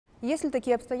Есть ли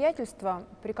такие обстоятельства,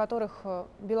 при которых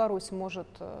Беларусь может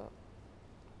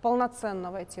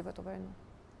полноценно войти в эту войну?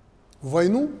 В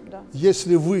войну? Да.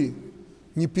 Если вы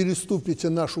не переступите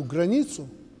нашу границу,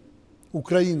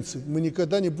 украинцы, мы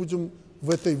никогда не будем в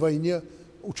этой войне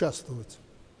участвовать,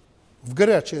 в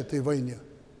горячей этой войне.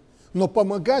 Но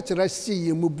помогать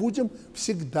России мы будем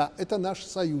всегда. Это наши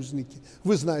союзники.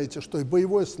 Вы знаете, что и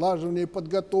боевое слаживание, и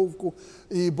подготовку,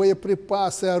 и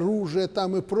боеприпасы, оружие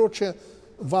там и прочее.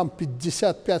 Вам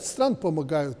 55 стран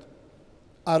помогают,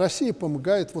 а Россия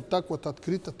помогает вот так вот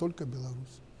открыто только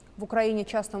Беларусь. В Украине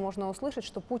часто можно услышать,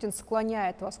 что Путин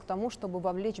склоняет вас к тому, чтобы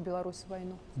вовлечь Беларусь в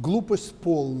войну. Глупость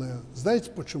полная. Знаете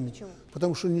почему? Почему?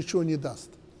 Потому что ничего не даст.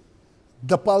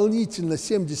 Дополнительно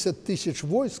 70 тысяч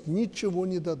войск ничего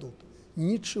не дадут.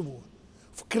 Ничего.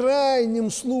 В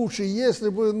крайнем случае, если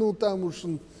бы там уж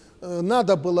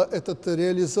надо было этот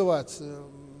реализовать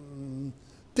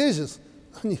тезис,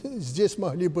 они здесь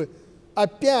могли бы,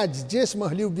 опять здесь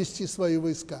могли ввести свои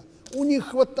войска. У них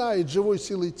хватает живой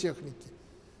силы и техники.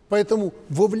 Поэтому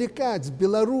вовлекать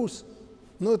Беларусь,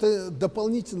 это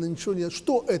дополнительно ничего нет.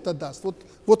 Что это даст?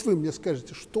 Вот вы мне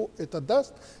скажете, что это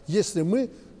даст, если мы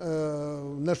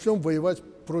начнем воевать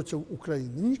против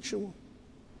Украины? Ничего.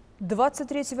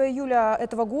 23 июля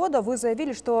этого года вы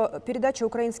заявили, что передача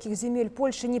украинских земель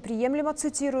Польше неприемлема,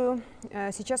 цитирую.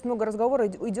 Сейчас много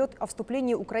разговоров идет о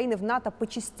вступлении Украины в НАТО по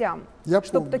частям,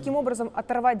 чтобы таким образом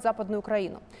оторвать Западную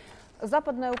Украину.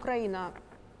 Западная Украина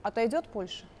отойдет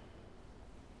Польше?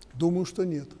 Думаю, что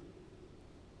нет.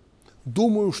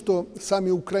 Думаю, что сами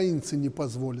украинцы не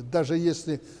позволят, даже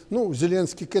если,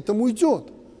 Зеленский к этому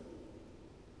идет.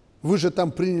 Вы же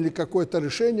там приняли какое-то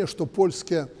решение, что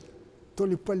польские, то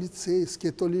ли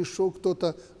полицейские, то ли еще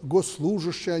кто-то,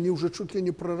 госслужащие, они уже чуть ли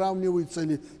не проравниваются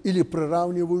или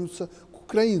приравниваются к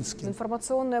украинским.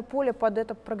 Информационное поле под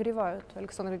это прогревают,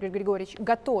 Александр Григорьевич,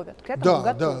 готовят, к этому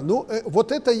готовят. Да,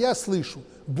 вот это я слышу.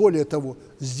 Более того,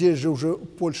 здесь же уже в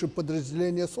Польше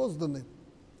подразделения созданы,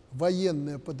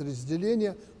 военное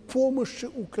подразделение помощи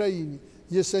Украине.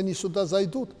 Если они сюда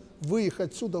зайдут, вы их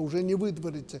отсюда уже не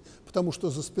выдворите, потому что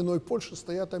за спиной Польши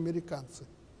стоят американцы.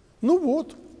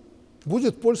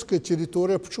 Будет польская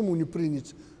территория, почему не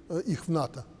принять их в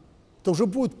НАТО? Это уже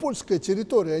будет польская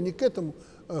территория, они к этому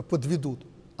подведут.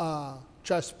 А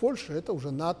часть Польши – это уже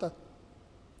НАТО.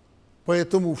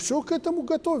 Поэтому все к этому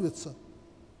готовится.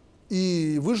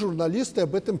 И вы, журналисты,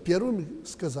 об этом первыми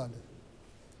сказали.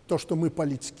 То, что мы,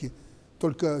 политики,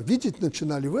 только видеть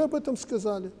начинали, вы об этом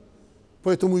сказали.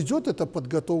 Поэтому идет эта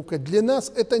подготовка. Для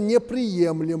нас это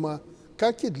неприемлемо,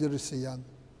 как и для россиян.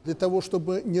 Для того,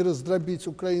 чтобы не раздробить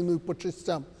Украину и по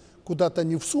частям, куда-то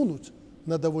не всунуть,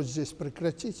 надо вот здесь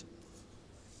прекратить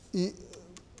и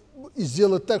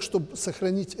сделать так, чтобы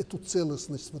сохранить эту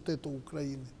целостность вот этой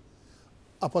Украины,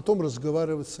 а потом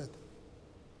разговаривать с этим.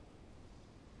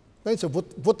 Понимаете,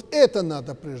 вот это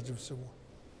надо прежде всего.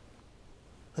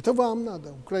 Это вам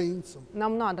надо, украинцам.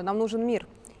 Нам надо, нам нужен мир.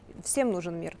 Всем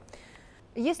нужен мир.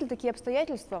 Есть ли такие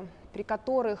обстоятельства, при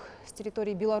которых с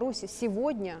территории Беларуси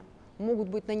сегодня могут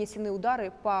быть нанесены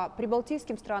удары по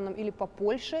прибалтийским странам или по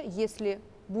Польше, если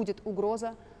будет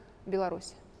угроза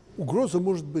Беларуси? Угроза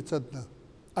может быть одна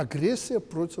 – агрессия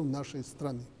против нашей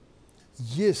страны.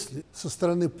 Если со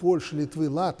стороны Польши, Литвы,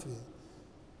 Латвии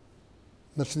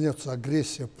начнется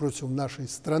агрессия против нашей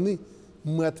страны,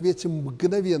 мы ответим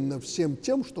мгновенно всем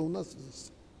тем, что у нас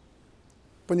есть.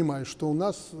 Понимаешь, что у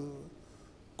нас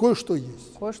кое-что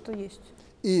есть. Кое-что есть.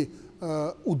 И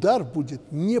удар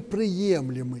будет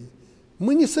неприемлемый.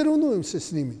 Мы не соревнуемся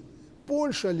с ними.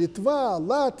 Польша, Литва,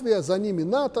 Латвия, за ними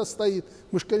НАТО стоит.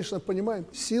 Мы же, конечно, понимаем,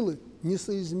 силы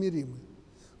несоизмеримы.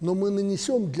 Но мы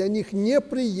нанесем для них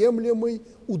неприемлемый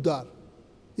удар.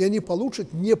 И они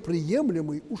получат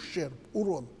неприемлемый ущерб,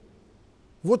 урон.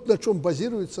 Вот на чем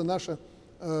базируется наша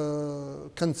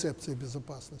концепция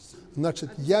безопасности.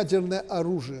 Значит, ядерное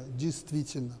оружие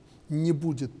действительно не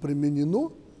будет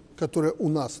применено, которое у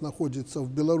нас находится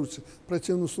в Беларуси. В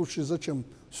противном случае зачем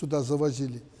сюда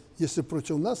завозили, если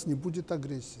против нас не будет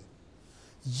агрессии?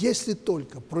 Если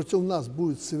только против нас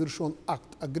будет совершен акт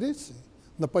агрессии,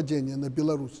 нападение на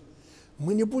Беларусь,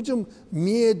 мы не будем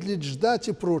медлить, ждать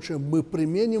и прочее. Мы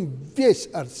применим весь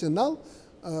арсенал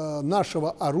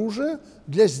нашего оружия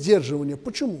для сдерживания.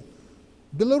 Почему?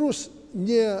 Беларусь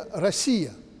не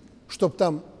Россия, чтобы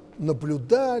там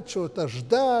наблюдать, чего-то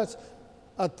ждать,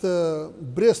 от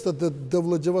Бреста до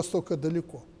Владивостока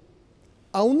далеко.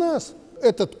 А у нас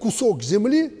этот кусок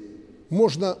земли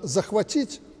можно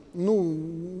захватить,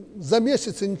 за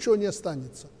месяц и ничего не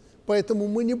останется. Поэтому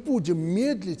мы не будем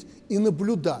медлить и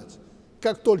наблюдать.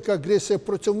 Как только агрессия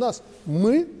против нас,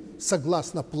 мы,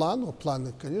 согласно плану,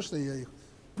 планы, конечно, я их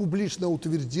публично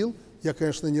утвердил. Я,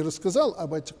 конечно, не рассказал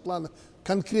об этих планах,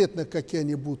 конкретно какие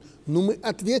они будут, но мы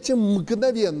ответим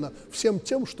мгновенно всем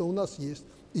тем, что у нас есть.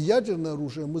 И ядерное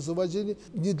оружие мы завозили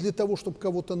не для того, чтобы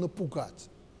кого-то напугать.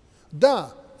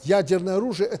 Да, ядерное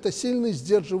оружие – это сильный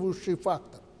сдерживающий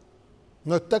фактор,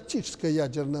 но это тактическое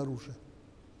ядерное оружие,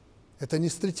 это не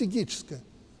стратегическое.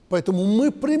 Поэтому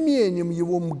мы применим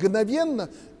его мгновенно,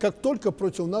 как только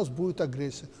против нас будет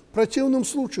агрессия. В противном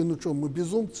случае, ну что, мы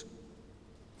безумцы,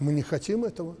 мы не хотим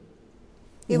этого.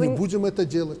 И не будем это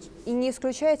делать. И не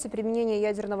исключаете применение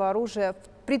ядерного оружия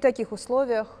при таких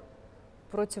условиях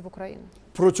против Украины?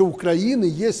 Против Украины,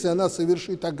 если она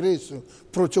совершит агрессию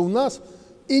против нас,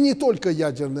 и не только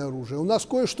ядерное оружие. У нас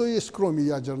кое-что есть, кроме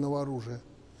ядерного оружия.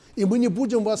 И мы не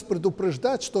будем вас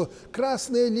предупреждать, что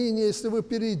красная линия, если вы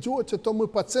перейдете, то мы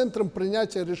по центрам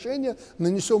принятия решения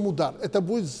нанесем удар. Это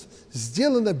будет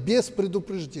сделано без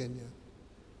предупреждения.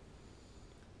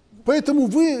 Поэтому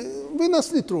вы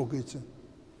нас не трогаете.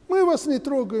 Мы вас не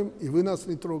трогаем, и вы нас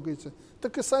не трогаете. Это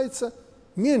касается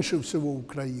меньше всего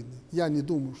Украины. Я не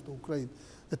думаю, что Украина.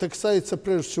 Это касается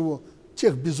прежде всего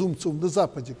тех безумцев на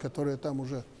Западе, которые там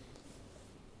уже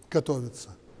готовятся.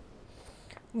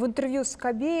 В интервью с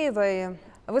Кобеевой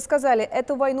вы сказали,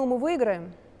 эту войну мы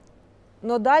выиграем,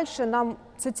 но дальше нам,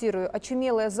 цитирую,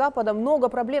 очумелые с Запада много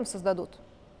проблем создадут.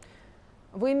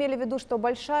 Вы имели в виду, что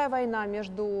большая война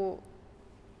между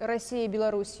Россией и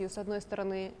Белоруссией с одной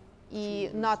стороны и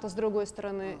НАТО с другой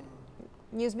стороны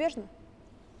неизбежна?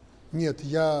 Нет,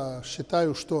 я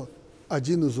считаю, что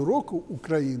один из уроков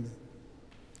Украины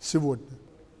сегодня,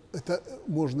 это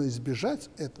можно избежать,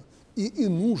 это и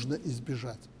нужно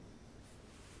избежать.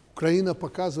 Украина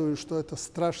показывает, что это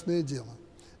страшное дело.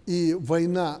 И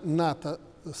война НАТО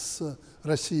с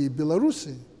Россией и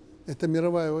Белоруссией – это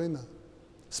мировая война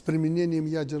с применением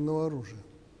ядерного оружия.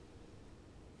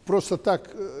 Просто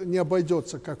так не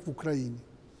обойдется, как в Украине.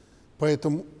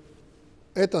 Поэтому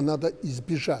это надо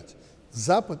избежать.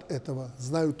 Запад этого,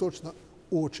 знаю точно,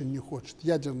 очень не хочет,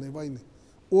 ядерной войны.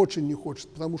 Очень не хочет,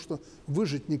 потому что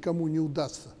выжить никому не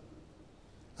удастся.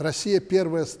 Россия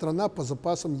первая страна по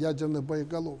запасам ядерных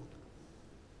боеголовок.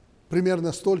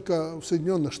 Примерно столько в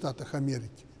Соединенных Штатах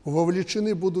Америки.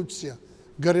 Вовлечены будут все.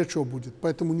 Горячо будет.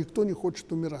 Поэтому никто не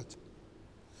хочет умирать.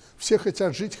 Все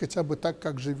хотят жить хотя бы так,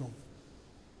 как живем.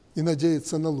 И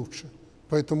надеяться на лучшее.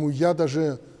 Поэтому я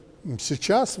даже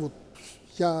сейчас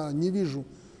я не вижу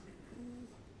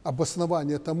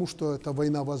обоснования тому, что эта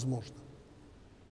война возможна.